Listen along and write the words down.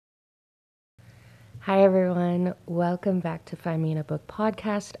Hi, everyone. Welcome back to Find Me in a Book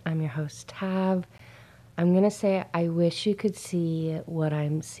podcast. I'm your host, Tav. I'm going to say I wish you could see what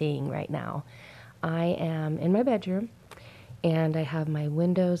I'm seeing right now. I am in my bedroom and I have my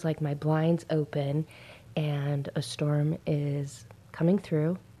windows, like my blinds open, and a storm is coming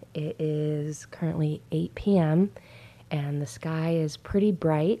through. It is currently 8 p.m. and the sky is pretty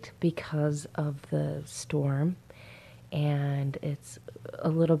bright because of the storm. And it's a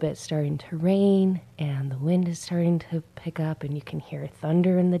little bit starting to rain and the wind is starting to pick up and you can hear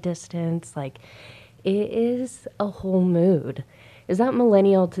thunder in the distance. Like, it is a whole mood. Is that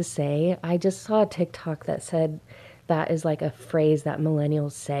millennial to say? I just saw a TikTok that said that is like a phrase that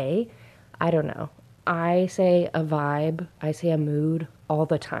millennials say. I don't know. I say a vibe, I say a mood all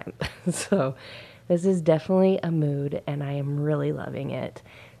the time. So this is definitely a mood and I am really loving it.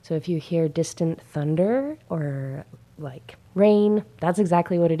 So if you hear distant thunder or like rain, that's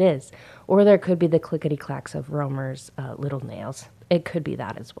exactly what it is. Or there could be the clickety clacks of Romer's little nails. It could be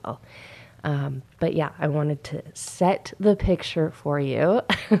that as well. But yeah, I wanted to set the picture for you.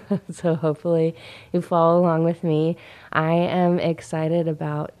 So hopefully you follow along with me. I am excited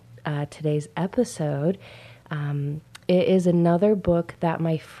about today's episode. It is another book that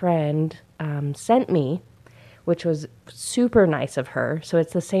my friend sent me, which was super nice of her. So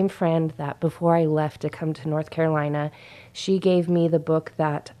it's the same friend that before I left to come to North Carolina, she gave me the book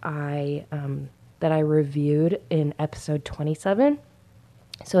that I reviewed in episode 27.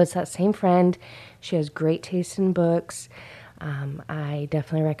 So it's that same friend. She has great taste in books. I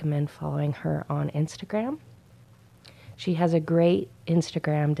definitely recommend following her on Instagram. She has a great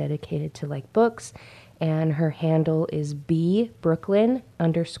Instagram dedicated to like books, and her handle is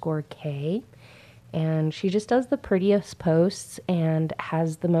bbrooklyn_K. And she just does the prettiest posts and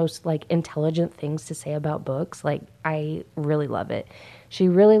has the most like intelligent things to say about books. Like, I really love it. She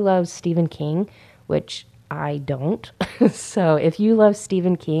really loves Stephen King, which I don't. So if you love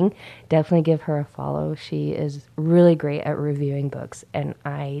Stephen King, definitely give her a follow. She is really great at reviewing books and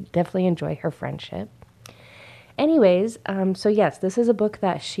I definitely enjoy her friendship. Anyways, so yes, this is a book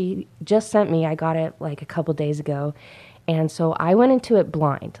that she just sent me. I got it like a couple days ago. And so I went into it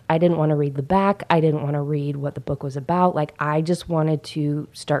blind. I didn't want to read the back. I didn't want to read what the book was about. Like, I just wanted to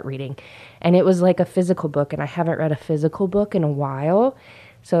start reading. And it was like a physical book, and I haven't read a physical book in a while.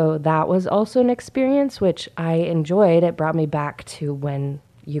 So that was also an experience which I enjoyed. It brought me back to when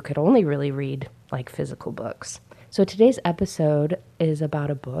you could only really read like physical books. So today's episode is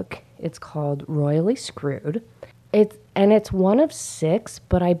about a book. It's called Royally Screwed. It's one of 6,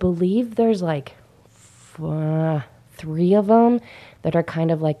 but I believe there's like 3 of them that are kind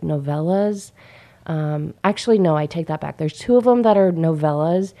of like novellas. Actually, no, I take that back. There's 2 of them that are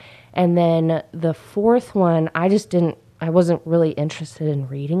novellas, and then the 4th one I wasn't really interested in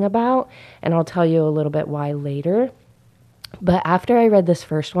reading about, and I'll tell you a little bit why later. But after I read this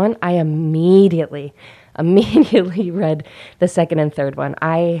first one, I immediately read the second and third one.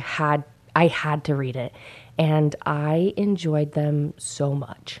 I had to read it, and I enjoyed them so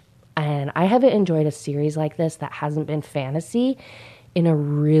much. And I haven't enjoyed a series like this that hasn't been fantasy in a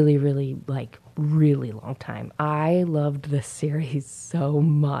really, really, really long time. I loved this series so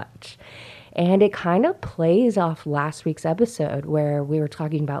much. And it kind of plays off last week's episode where we were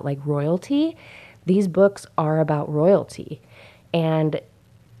talking about like royalty. These books are about royalty. And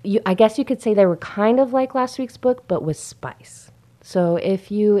I guess you could say they were kind of like last week's book, but with spice. So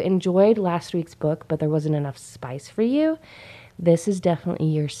if you enjoyed last week's book, but there wasn't enough spice for you, this is definitely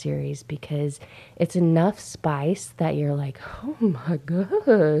your series because it's enough spice that you're like, oh my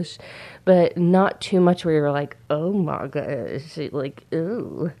gosh, but not too much where you're like, oh my gosh, like,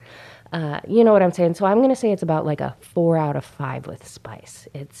 ooh. You know what I'm saying? So I'm going to say it's about like a 4 out of 5 with spice.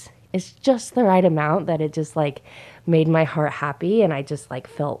 It's just the right amount that it just like made my heart happy and I just like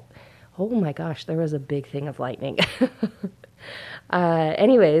felt, oh my gosh, there was a big thing of lightning.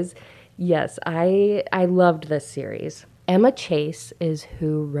 Anyways, yes, I loved this series. Emma Chase is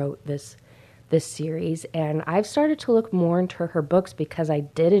who wrote this series, and I've started to look more into her books because I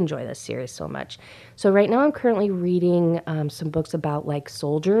did enjoy this series so much. So right now I'm currently reading some books about like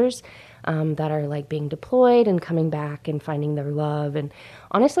soldiers that are like being deployed and coming back and finding their love. And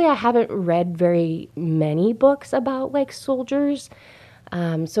honestly, I haven't read very many books about like soldiers.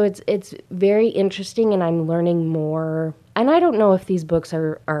 So it's very interesting and I'm learning more. And I don't know if these books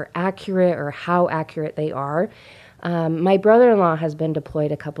are accurate or how accurate they are. My brother-in-law has been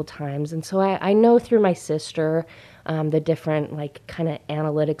deployed a couple times, and so I know through my sister the different like kind of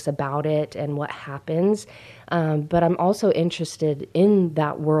analytics about it and what happens. But I'm also interested in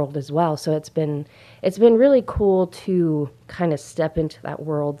that world as well. So it's been really cool to kind of step into that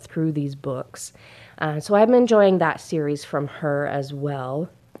world through these books. So I'm enjoying that series from her as well.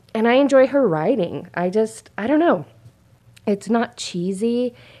 And I enjoy her writing. I don't know. It's not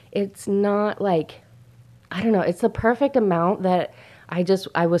cheesy. It's not like, I don't know. It's the perfect amount that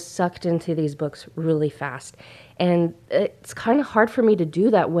I was sucked into these books really fast. And it's kind of hard for me to do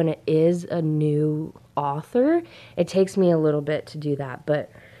that when it is a new author. It takes me a little bit to do that.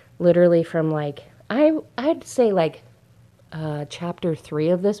 But literally from like, I'd say like chapter 3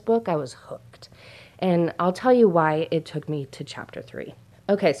 of this book, I was hooked. And I'll tell you why it took me to chapter 3.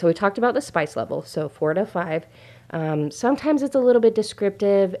 Okay, so we talked about the spice level, so 4 to 5. Sometimes it's a little bit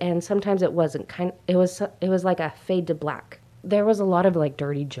descriptive, and sometimes it wasn't. It was like a fade to black. There was a lot of like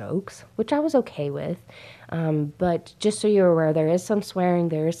dirty jokes, which I was okay with. But just so you're aware, there is some swearing,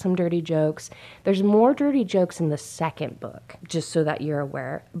 there is some dirty jokes. There's more dirty jokes in the second book, just so that you're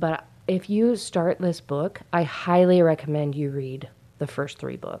aware. But if you start this book, I highly recommend you read the first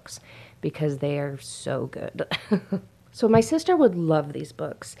 3 books because they are so good. So my sister would love these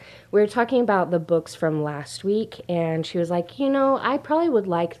books. We were talking about the books from last week, and she was like, I probably would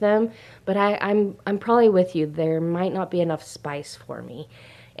like them, but I'm probably with you. There might not be enough spice for me.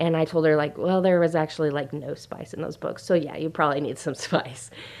 And I told her like, well, there was actually like no spice in those books. So yeah, you probably need some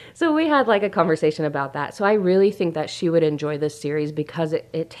spice. So we had like a conversation about that. So I really think that she would enjoy this series because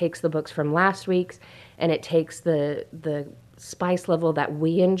it takes the books from last week's and it takes the spice level that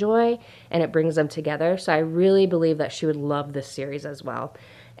we enjoy and it brings them together. So I really believe that she would love this series as well.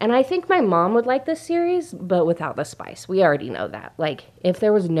 And I think my mom would like this series, but without the spice. We already know that. Like, if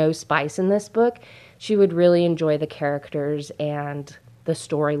there was no spice in this book, she would really enjoy the characters and the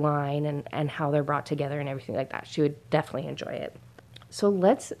storyline and how they're brought together and everything like that. She would definitely enjoy it. So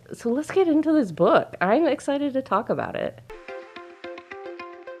let's get into this book. I'm excited to talk about it.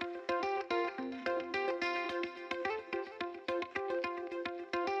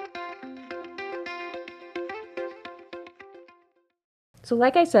 So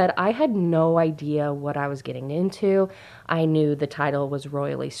like I said, I had no idea what I was getting into. I knew the title was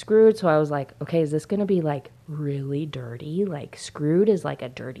Royally Screwed, so I was like, okay, is this going to be like really dirty? Like screwed is like a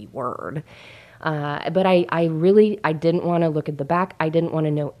dirty word. But I didn't want to look at the back. I didn't want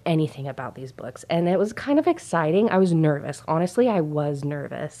to know anything about these books. And it was kind of exciting. I was nervous. Honestly, I was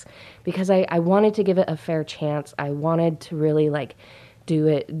nervous because I wanted to give it a fair chance. I wanted to really like do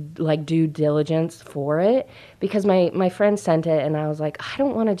it, like due diligence for it, because my friend sent it and I was like, I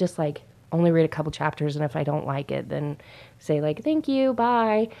don't want to just like only read a couple chapters, and if I don't like it, then say like, thank you,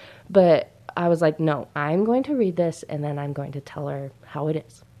 bye. But I was like, no, I'm going to read this and then I'm going to tell her how it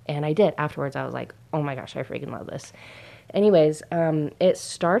is. And I did. Afterwards, I was like, oh my gosh, I freaking love this. Anyways, it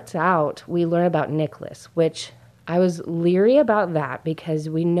starts out, we learn about Nicholas, which I was leery about that because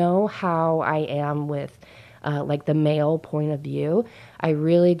we know how I am with like the male point of view. I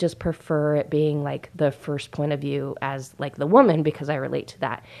really just prefer it being like the first point of view as like the woman because I relate to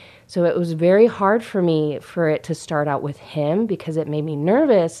that. So it was very hard for me for it to start out with him because it made me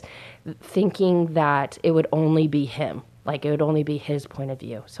nervous thinking that it would only be him. Like it would only be his point of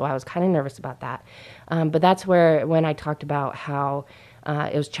view. So I was kind of nervous about that. But that's when I talked about how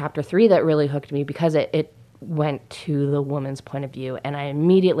it was chapter 3 that really hooked me because it went to the woman's point of view, and I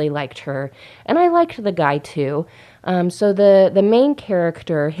immediately liked her, and I liked the guy too. So the main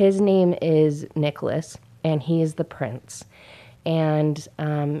character, his name is Nicholas, and he is the prince, and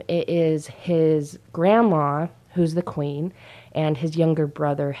it is his grandma who's the queen, and his younger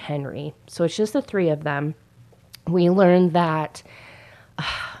brother Henry. So it's just the 3 of them. We learned that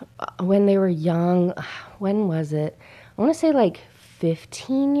when they were young, when was it? I want to say like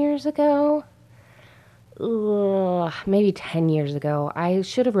 15 years ago. Maybe 10 years ago. I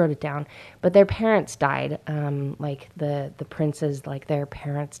should have wrote it down, but their parents died. Like the princes, like their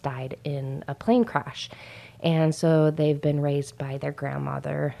parents died in a plane crash. And so they've been raised by their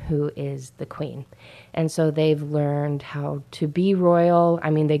grandmother, who is the queen. And so they've learned how to be royal.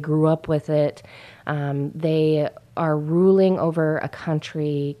 I mean, they grew up with it. They are ruling over a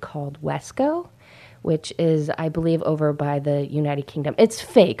country called Wesco, which is, I believe, over by the United Kingdom. It's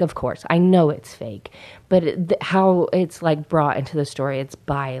fake, of course. I know it's fake. But how it's, like, brought into the story, it's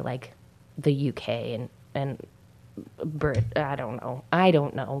by, like, the UK and Brit. I don't know. I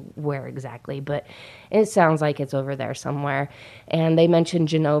don't know where exactly, but it sounds like it's over there somewhere. And they mentioned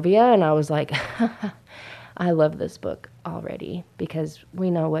Genovia, and I was like, I love this book already because we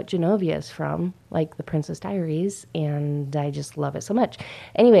know what Genovia is from, like the Princess Diaries, and I just love it so much.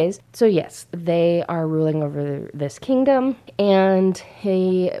 Anyways, so yes, they are ruling over this kingdom, and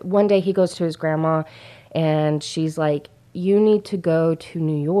one day he goes to his grandma, and she's like, "You need to go to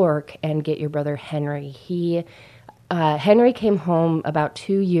New York and get your brother Henry. Henry came home about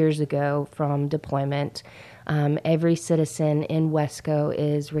 2 years ago from deployment. Every citizen in Wesco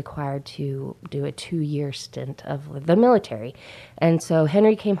is required to do a 2-year stint of the military. And so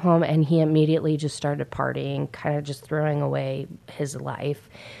Henry came home and he immediately just started partying, kind of just throwing away his life,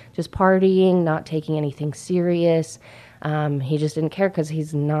 just partying, not taking anything serious. He just didn't care because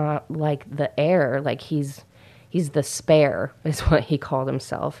he's not like the heir, like he's the spare is what he called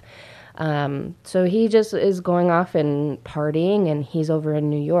himself. So he just is going off and partying, and he's over in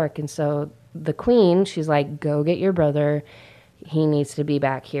New York. And so the queen, she's like, go get your brother. He needs to be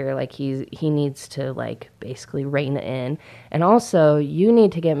back here. Like he needs to like basically rein it in. And also you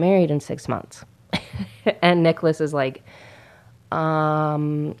need to get married in 6 months. And Nicholas is like,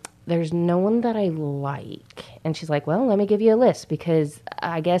 there's no one that I like. And she's like, well, let me give you a list, because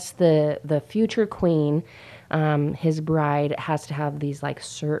I guess the future queen, his bride, has to have these like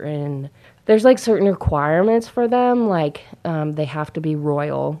certain requirements for them. Like, they have to be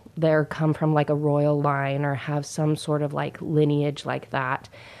royal. They come from like a royal line or have some sort of like lineage like that.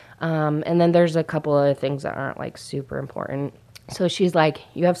 And then there's a couple other things that aren't like super important. So she's like,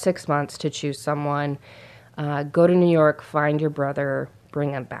 you have 6 months to choose someone, go to New York, find your brother,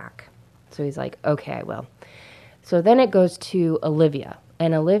 bring him back. So he's like, okay, I will. So then it goes to Olivia.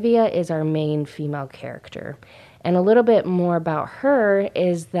 And Olivia is our main female character. And a little bit more about her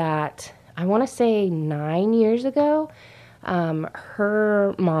is that I want to say 9 years ago,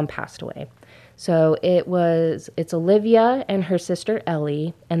 her mom passed away. So it's Olivia and her sister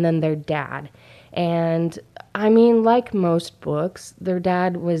Ellie, and then their dad. And I mean, like most books, their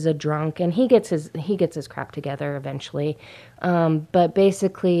dad was a drunk, and he gets his crap together eventually. But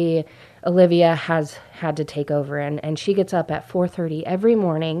basically, Olivia has had to take over, and she gets up at 4:30 every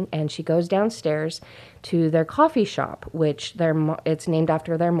morning, and she goes downstairs to their coffee shop, which it's named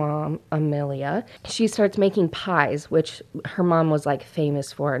after their mom, Amelia. She starts making pies, which her mom was like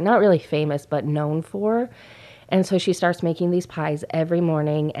famous for, not really famous, but known for. And so she starts making these pies every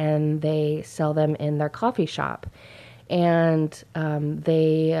morning, and they sell them in their coffee shop. And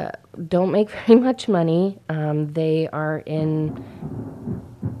they don't make very much money. They are in...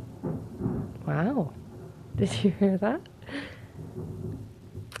 Wow. Did you hear that?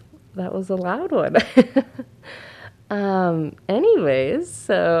 That was a loud one. Anyways,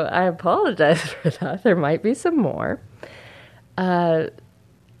 so I apologize for that. There might be some more.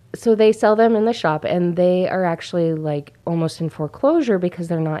 So they sell them in the shop, and they are actually like almost in foreclosure because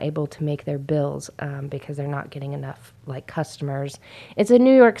they're not able to make their bills, because they're not getting enough like customers. It's a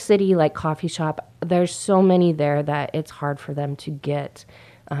New York City like coffee shop. There's so many there that it's hard for them to get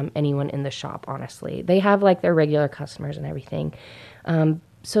anyone in the shop, honestly. They have like their regular customers and everything.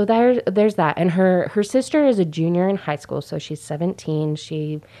 So there's that. And her sister is a junior in high school, so she's 17.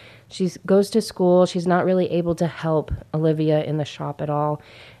 She goes to school. She's not really able to help Olivia in the shop at all.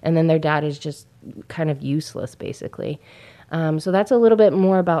 And then their dad is just kind of useless, basically. So that's a little bit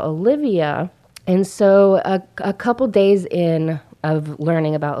more about Olivia. And so a couple days in of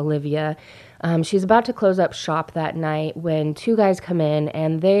learning about Olivia, she's about to close up shop that night when two guys come in,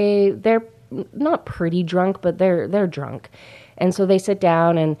 and they're not pretty drunk, but they're drunk. And so they sit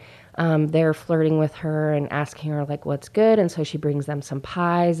down, and they're flirting with her and asking her like what's good. And so she brings them some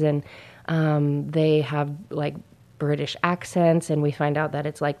pies, and they have like British accents, and we find out that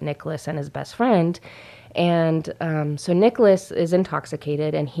it's like Nicholas and his best friend. And so Nicholas is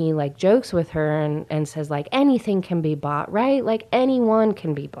intoxicated, and he like jokes with her and says like, anything can be bought, right? Like anyone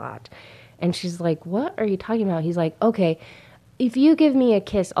can be bought. And she's like, what are you talking about? He's like, okay, if you give me a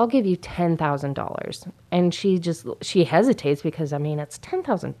kiss, I'll give you $10,000. And she hesitates because, I mean, it's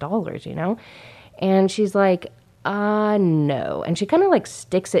 $10,000, you know? And she's like, no. And she kind of like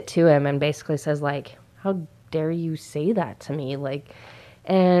sticks it to him and basically says like, how dare you say that to me? Like,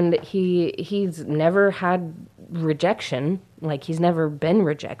 and he's never had rejection. Like, he's never been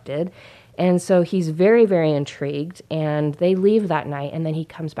rejected. And so he's very, very intrigued, and they leave that night, and then he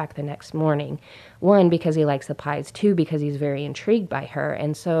comes back the next morning. One, because he likes the pies. Two, because he's very intrigued by her.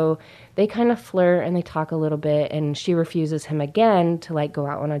 And so they kind of flirt, and they talk a little bit, and she refuses him again to, like, go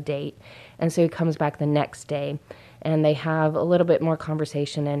out on a date. And so he comes back the next day, and they have a little bit more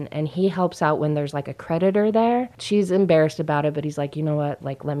conversation, and he helps out when there's like a creditor there. She's embarrassed about it, but he's like, you know what,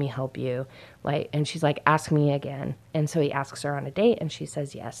 like, let me help you. Like, and she's like, ask me again. And so he asks her on a date, and she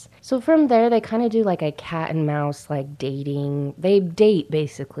says yes. So from there, they kind of do like a cat and mouse, like dating. They date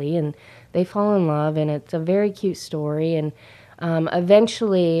basically, and they fall in love, and it's a very cute story. And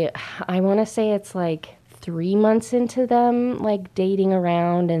eventually, I want to say it's like 3 months into them like dating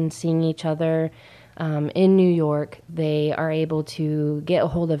around and seeing each other in New York, they are able to get a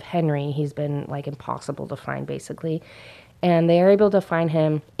hold of Henry. He's been like impossible to find basically. And they are able to find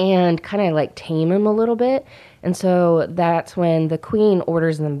him and kind of like tame him a little bit. And so that's when the queen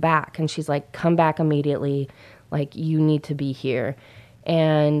orders them back, and she's like, come back immediately. Like, you need to be here.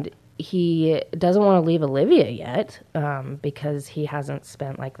 And he doesn't want to leave Olivia yet because he hasn't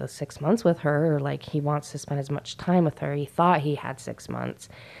spent like the 6 months with her, or like he wants to spend as much time with her. He thought he had 6 months.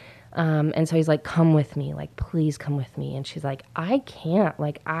 And so he's like, come with me, like, please come with me. And she's like, I can't,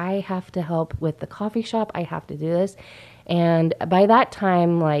 like, I have to help with the coffee shop. I have to do this. And by that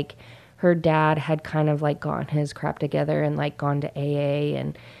time, like, her dad had kind of like gotten his crap together and like gone to AA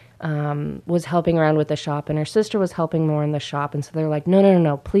and was helping around with the shop, and her sister was helping more in the shop. And so they're like,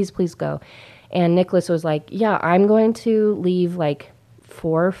 no, please go. And Nicholas was like, yeah, I'm going to leave like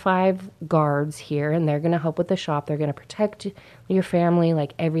 4 or 5 guards here, and they're going to help with the shop. They're going to protect your family.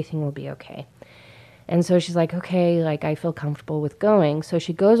 Like, everything will be okay. And so she's like, okay, like, I feel comfortable with going. So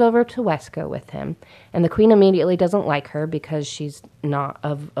she goes over to Wesco with him, and the queen immediately doesn't like her because she's not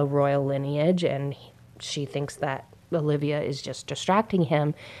of a royal lineage, and she thinks that Olivia is just distracting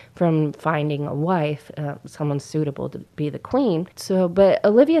him from finding a wife, someone suitable to be the queen. So, but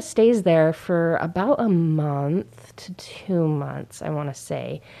Olivia stays there for about a month to 2 months, I want to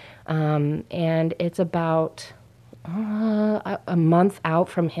say. And it's about a month out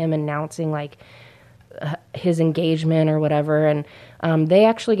from him announcing like his engagement or whatever. And they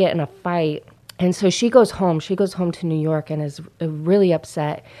actually get in a fight. And so she goes home to New York and is really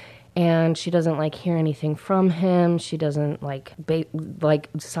upset. And she doesn't like hear anything from him. She doesn't like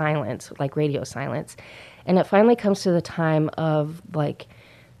silence, like radio silence. And it finally comes to the time of like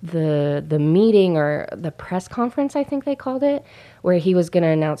the meeting or the press conference, I think they called it, where he was going to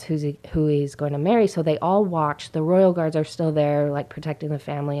announce who he's going to marry. So they all watch. The royal guards are still there, like protecting the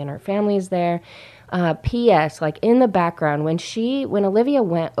family, and her family is there. P.S. Like in the background, when Olivia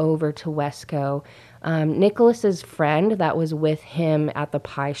went over to Wesco, Nicholas's friend that was with him at the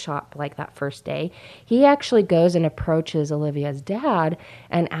pie shop like that first day, he actually goes and approaches Olivia's dad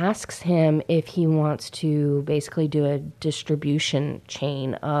and asks him if he wants to basically do a distribution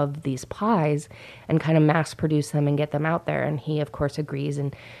chain of these pies and kind of mass produce them and get them out there. And he, of course, agrees,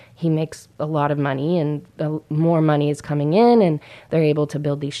 and he makes a lot of money, and more money is coming in, and they're able to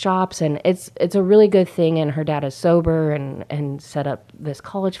build these shops, and it's a really good thing. And her dad is sober and set up this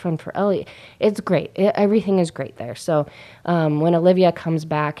college fund for Ellie. It's great. Everything is great there. So when Olivia comes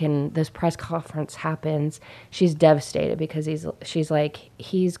back and this press conference happens, she's devastated because she's like,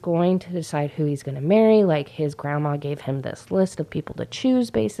 he's going to decide who he's going to marry. Like, his grandma gave him this list of people to choose,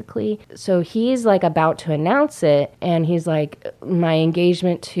 basically. So he's like about to announce it, and he's like, my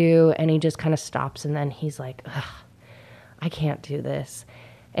engagement to, and he just kind of stops, and then he's like, ugh, I can't do this.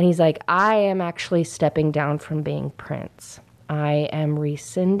 And he's like, I am actually stepping down from being prince. I am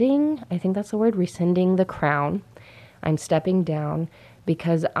rescinding, I think that's the word, rescinding the crown. I'm stepping down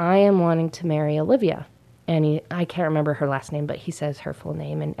because I am wanting to marry Olivia. And I can't remember her last name, but he says her full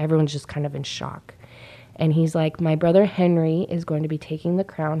name, and everyone's just kind of in shock. And he's like, my brother Henry is going to be taking the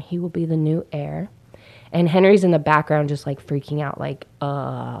crown. He will be the new heir. And Henry's in the background just like freaking out, like,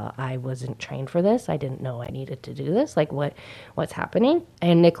 I wasn't trained for this. I didn't know I needed to do this. Like, what's happening?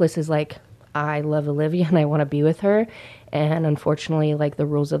 And Nicholas is like, I love Olivia and I want to be with her. And unfortunately, like, the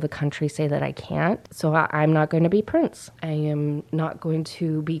rules of the country say that I can't. So I'm not going to be prince. I am not going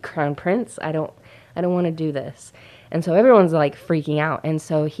to be crown prince. I don't want to do this. And so everyone's like freaking out. And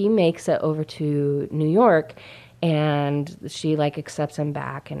so he makes it over to New York, and she like accepts him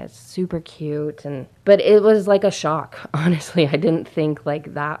back, and it's super cute. But it was like a shock. Honestly, I didn't think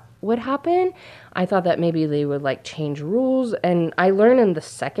like that would happen. I thought that maybe they would like change rules, and I learned in the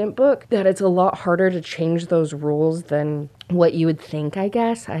second book that it's a lot harder to change those rules than what you would think, I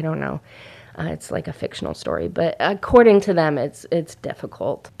guess. I don't know. It's like a fictional story, but according to them, it's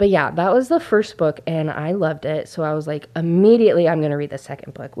difficult. But yeah, that was the first book, and I loved it. So I was like, immediately I'm going to read the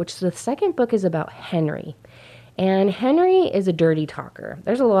second book, which the second book is about Henry. And Henry is a dirty talker.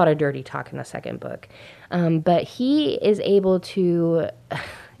 There's a lot of dirty talk in the second book. But he is able to,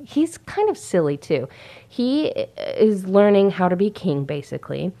 he's kind of silly too. He is learning how to be king,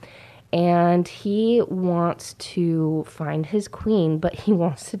 basically. and he wants to find his queen, but he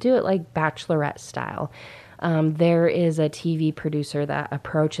wants to do it like Bachelorette style. There is a TV producer that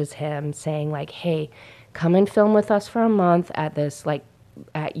approaches him saying like, hey, come and film with us for a month at this, like,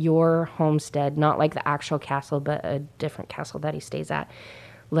 at your homestead, not like the actual castle, but a different castle that he stays at.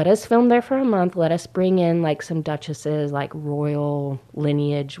 Let us film there for a month. Let us bring in like some duchesses, like royal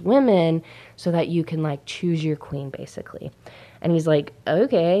lineage women, so that you can like choose your queen, basically. And he's like,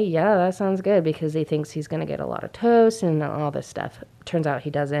 okay, yeah, that sounds good, because he thinks he's going to get a lot of toast and all this stuff. Turns out he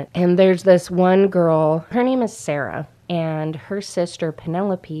doesn't. And there's this one girl, her name is Sarah, and her sister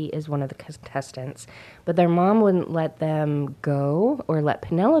Penelope is one of the contestants. But their mom wouldn't let them go, or let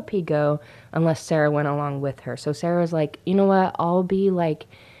Penelope go, unless Sarah went along with her. So Sarah was like, you know what, I'll be like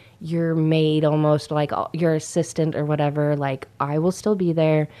your maid, almost like your assistant or whatever. Like, I will still be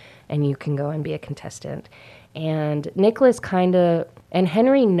there and you can go and be a contestant. And Nicholas and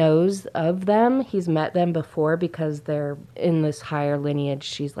Henry knows of them. He's met them before because they're in this higher lineage.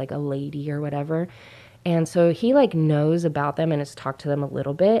 She's like a lady or whatever. And so he like knows about them and has talked to them a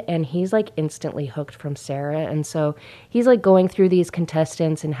little bit, and he's like instantly hooked from Sarah. And so he's like going through these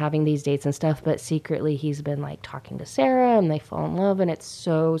contestants and having these dates and stuff, but secretly he's been like talking to Sarah and they fall in love, and it's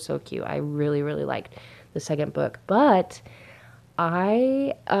so, so cute. I really, really liked the second book. But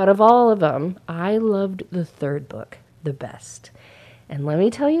out of all of them, I loved the third book the best. And let me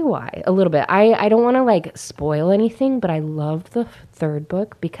tell you why, a little bit. I don't want to like spoil anything, but I loved the third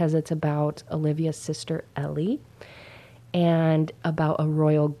book because it's about Olivia's sister Ellie, and about a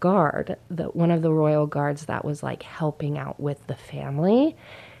royal guard, one of the royal guards that was like helping out with the family.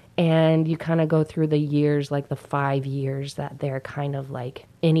 And you kind of go through the years, like the 5 years that they're kind of like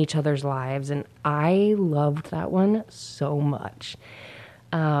in each other's lives. And I loved that one so much.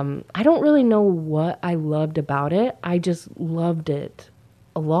 I don't really know what I loved about it. I just loved it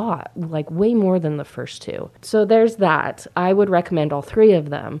a lot, like way more than the first two. So there's that. I would recommend all three of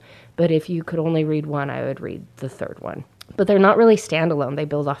them, but if you could only read one, I would read the third one. But they're not really standalone. They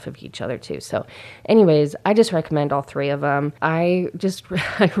build off of each other too. So anyways, I just recommend all three of them. I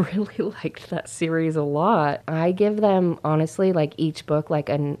really liked that series a lot. I give them, honestly, like each book like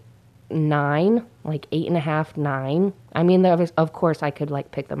a 9, like 8.5, 9. I mean, of course I could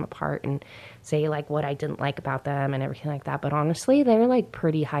like pick them apart and say like what I didn't like about them and everything like that. But honestly, they're like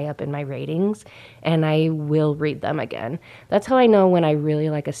pretty high up in my ratings, and I will read them again. That's how I know when I really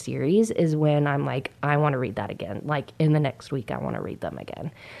like a series, is when I'm like, I want to read that again. Like in the next week, I want to read them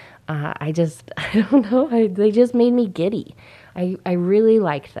again. I don't know. They just made me giddy. I really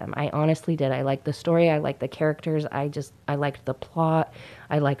liked them. I honestly did. I liked the story. I liked the characters. I liked the plot.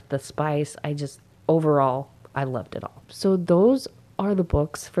 I liked the spice. Overall, I loved it all. So those are the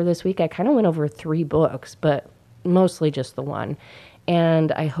books for this week. I kind of went over 3 books, but mostly just the one.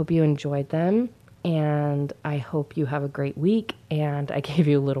 And I hope you enjoyed them. And I hope you have a great week. And I gave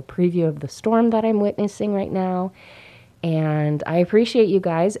you a little preview of the storm that I'm witnessing right now. And I appreciate you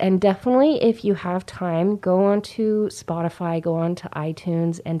guys. And definitely, if you have time, go on to Spotify, go on to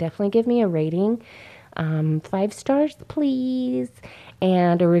iTunes, and definitely give me a rating. 5 stars, please.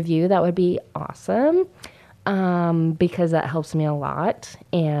 And a review, that would be awesome. Because that helps me a lot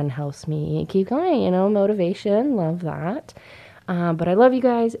and helps me keep going, motivation. Love that. But I love you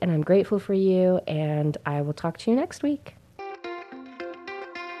guys, and I'm grateful for you. And I will talk to you next week.